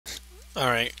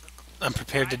Alright, I'm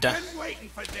prepared to die.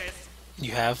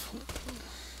 You have?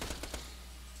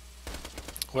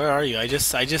 Where are you? I just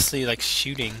see like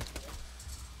shooting.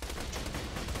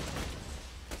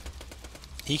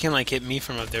 He can like hit me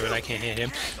from up there, but I can't hit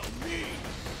him.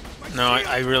 No,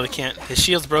 I really can't. His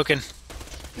shield's broken.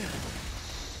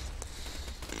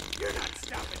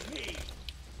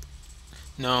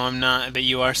 No, I'm not, but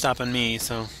you are stopping me,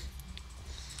 so...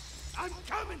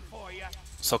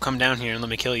 So come down here and let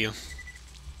me kill you.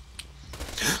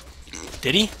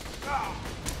 Did he?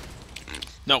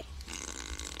 No.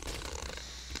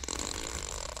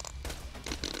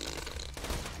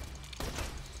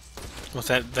 What's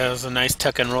that? That was a nice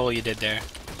tuck and roll you did there.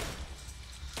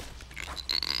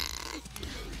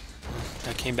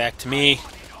 That came back to me.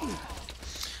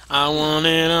 I want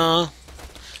it all.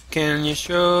 Can you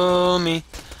show me?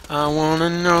 I wanna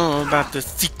know about the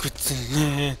secrets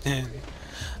in it.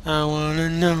 I wanna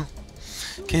know.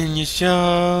 Can you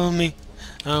show me?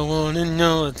 I wanna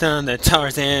know it's on the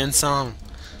Tarzan song.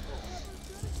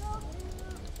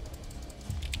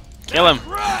 Kill him!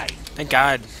 Thank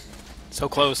God. So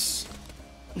close.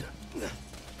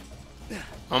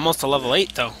 Almost to level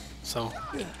 8 though, so.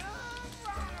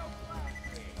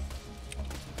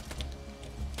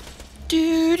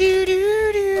 Do do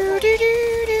do do do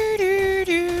do do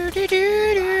do do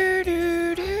do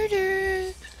do do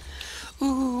do.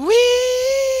 Ooh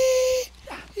wee,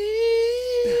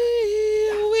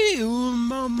 wee, ooh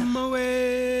mama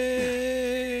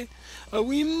way, a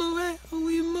wee moe, a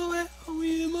wee moe, a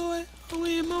wee moe, a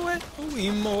wee moe, a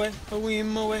wee moe, a wee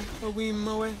moe, a wee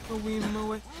moe, a wee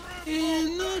moe.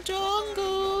 In the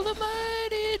jungle, the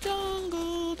mighty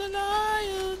jungle, the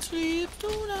lion sleeps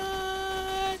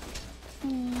tonight.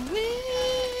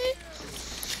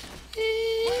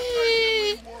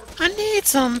 I need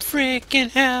some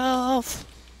freaking health.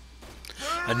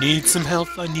 I need some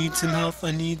health, I need some health,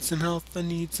 I need some health, I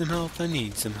need some health, I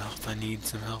need some health, I need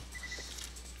some health.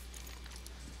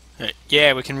 Alright,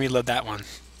 yeah, we can reload that one.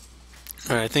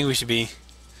 Alright, I think we should be,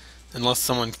 unless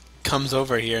someone comes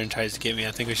over here and tries to get me,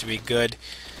 I think we should be good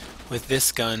with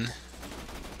this gun.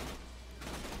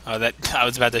 Oh, that, I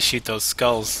was about to shoot those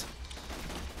skulls.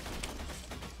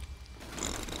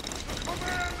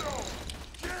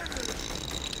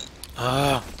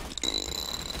 Ah.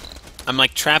 I'm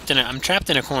like trapped in a. I'm trapped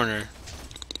in a corner.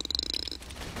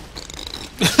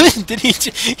 Did he?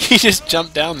 He just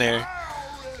jumped down there.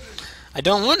 I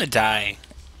don't want to die.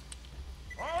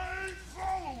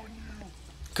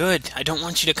 Good. I don't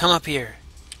want you to come up here.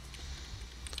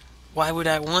 Why would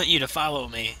I want you to follow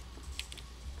me?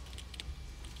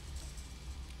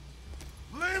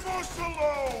 Leave us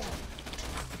alone.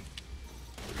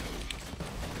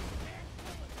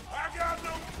 I got no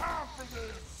time for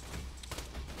this.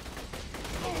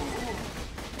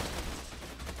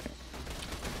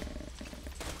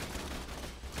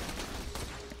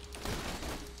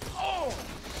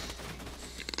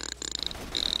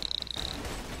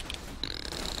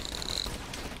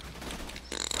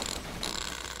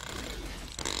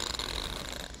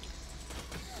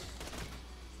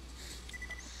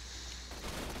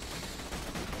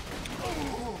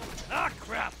 Ah,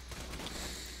 crap.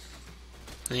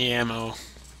 The ammo.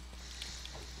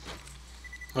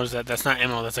 What is that? That's not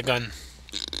ammo, that's a gun.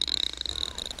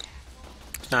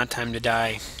 It's not time to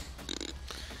die.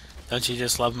 Don't you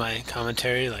just love my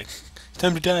commentary? Like, it's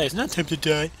time to die, it's not time to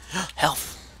die.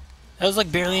 Health! That was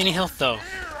like barely any health though. Here,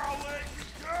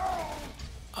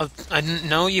 I'll let you go.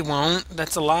 No, you won't.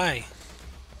 That's a lie.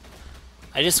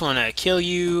 I just want to kill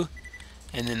you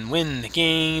and then win the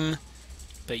game,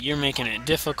 but you're making it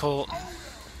difficult.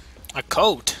 A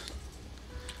coat?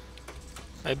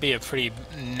 That'd be a pretty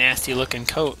nasty looking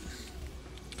coat.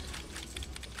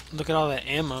 Look at all that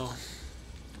ammo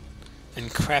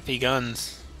and crappy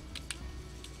guns.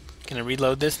 Can I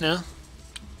reload this now?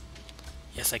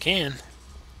 Yes, I can.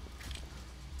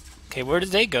 Okay, where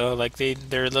did they go? Like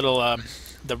their little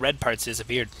the red parts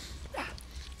disappeared.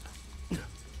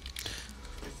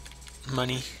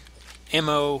 Money,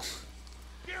 ammo.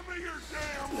 Give me your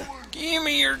damn loot. Give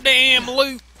me your damn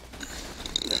loot.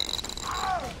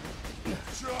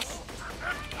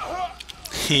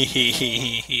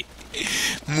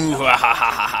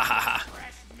 Muhahahaha.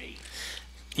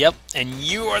 Yep, and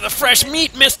you are the fresh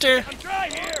meat, mister. Try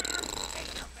here.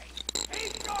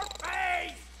 Eat your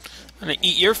face. I'm gonna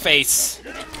eat your face.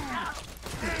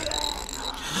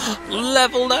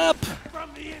 Leveled up.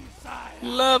 From the inside.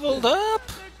 Leveled up.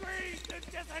 Agree to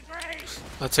disagree.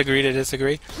 Let's agree to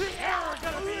disagree. We're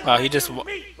gonna be Wow, he just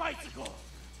meat bicycle.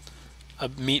 a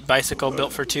meat bicycle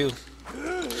built for two.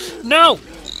 No.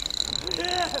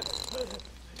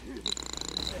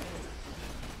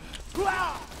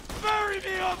 Bury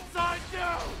me upside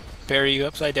down! Bury you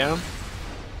upside down?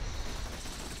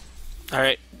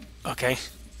 Alright. Okay.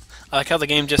 I like how the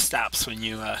game just stops when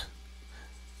you,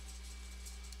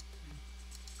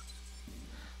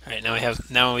 Alright,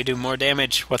 now we do more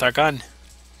damage with our gun.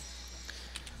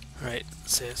 Alright,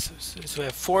 so we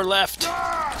have 4 left.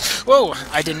 Whoa!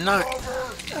 I did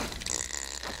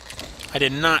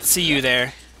not see you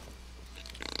there.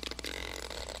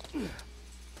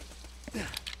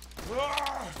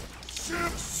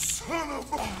 Shit, son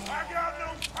of a... I got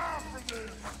no time for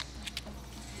this.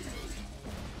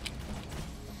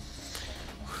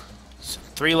 So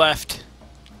 3 left.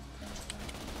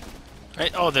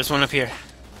 Right? Oh, there's one up here.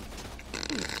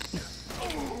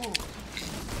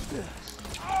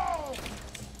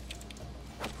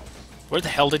 Where the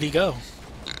hell did he go?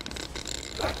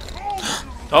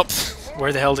 Oh,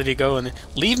 where the hell did he go? And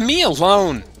leave me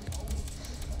alone!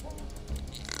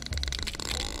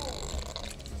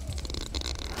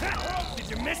 Did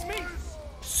you miss me?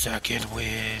 Second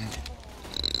wind.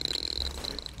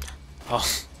 Oh.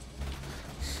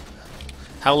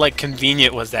 How, like,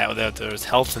 convenient was that without there was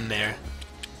health in there?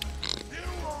 You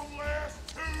won't last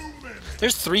 2 minutes.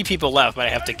 There's 3 people left, but I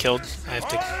have to kill... Aim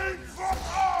for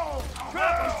all.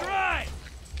 Drop him dry!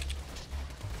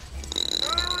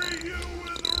 Bury you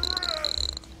with the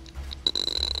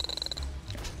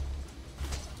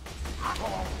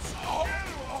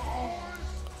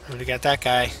rest. We got that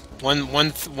guy.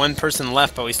 One person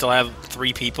left, but we still have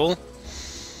 3 people.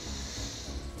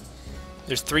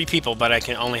 There's 3 people, but I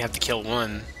can only have to kill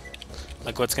 1.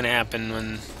 Like, what's gonna happen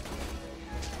when...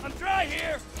 I'm dry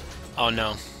here! Oh,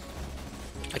 no.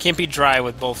 I can't be dry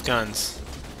with both guns.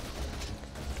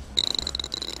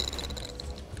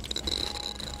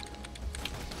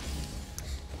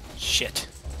 Shit.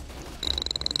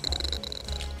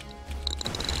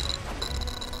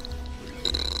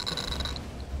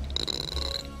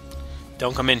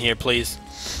 Don't come in here, please.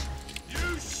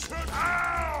 You should...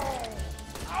 Ow!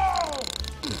 Ow!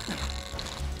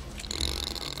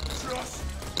 Just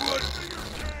put your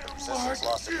damn Systems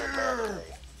lost a good man here.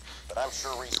 today, but I'm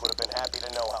sure Reese would have been happy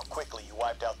to know how quickly you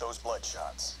wiped out those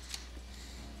Bloodshots.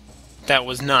 That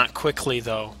was not quickly,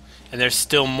 though. And there's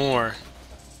still more.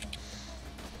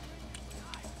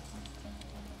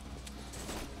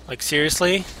 Like,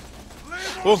 seriously?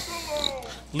 Oh,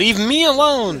 leave me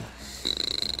alone!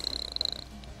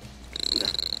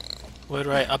 What,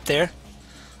 right up there?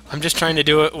 I'm just trying to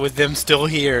do it with them still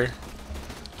here.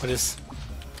 What is...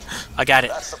 I got it.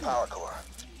 That's the power core.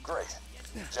 Great.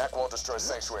 Jack won't destroy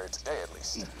Sanctuary today, at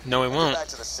least. No, it Get won't. back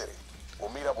to the city. We'll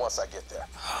meet up once I get there.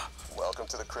 Welcome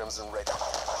to the Crimson Raid.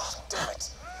 Damn it.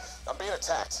 I'm being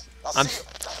attacked. I'll see you.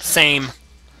 Same.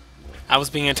 I was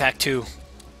being attacked too.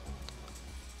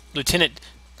 Lieutenant...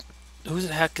 Who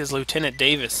the heck is Lieutenant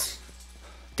Davis?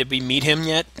 Did we meet him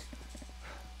yet?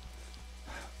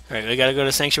 Alright, we gotta go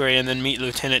to Sanctuary and then meet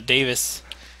Lieutenant Davis.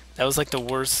 That was like the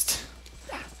worst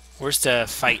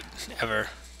fight ever.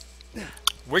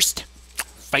 Worst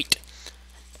fight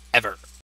ever.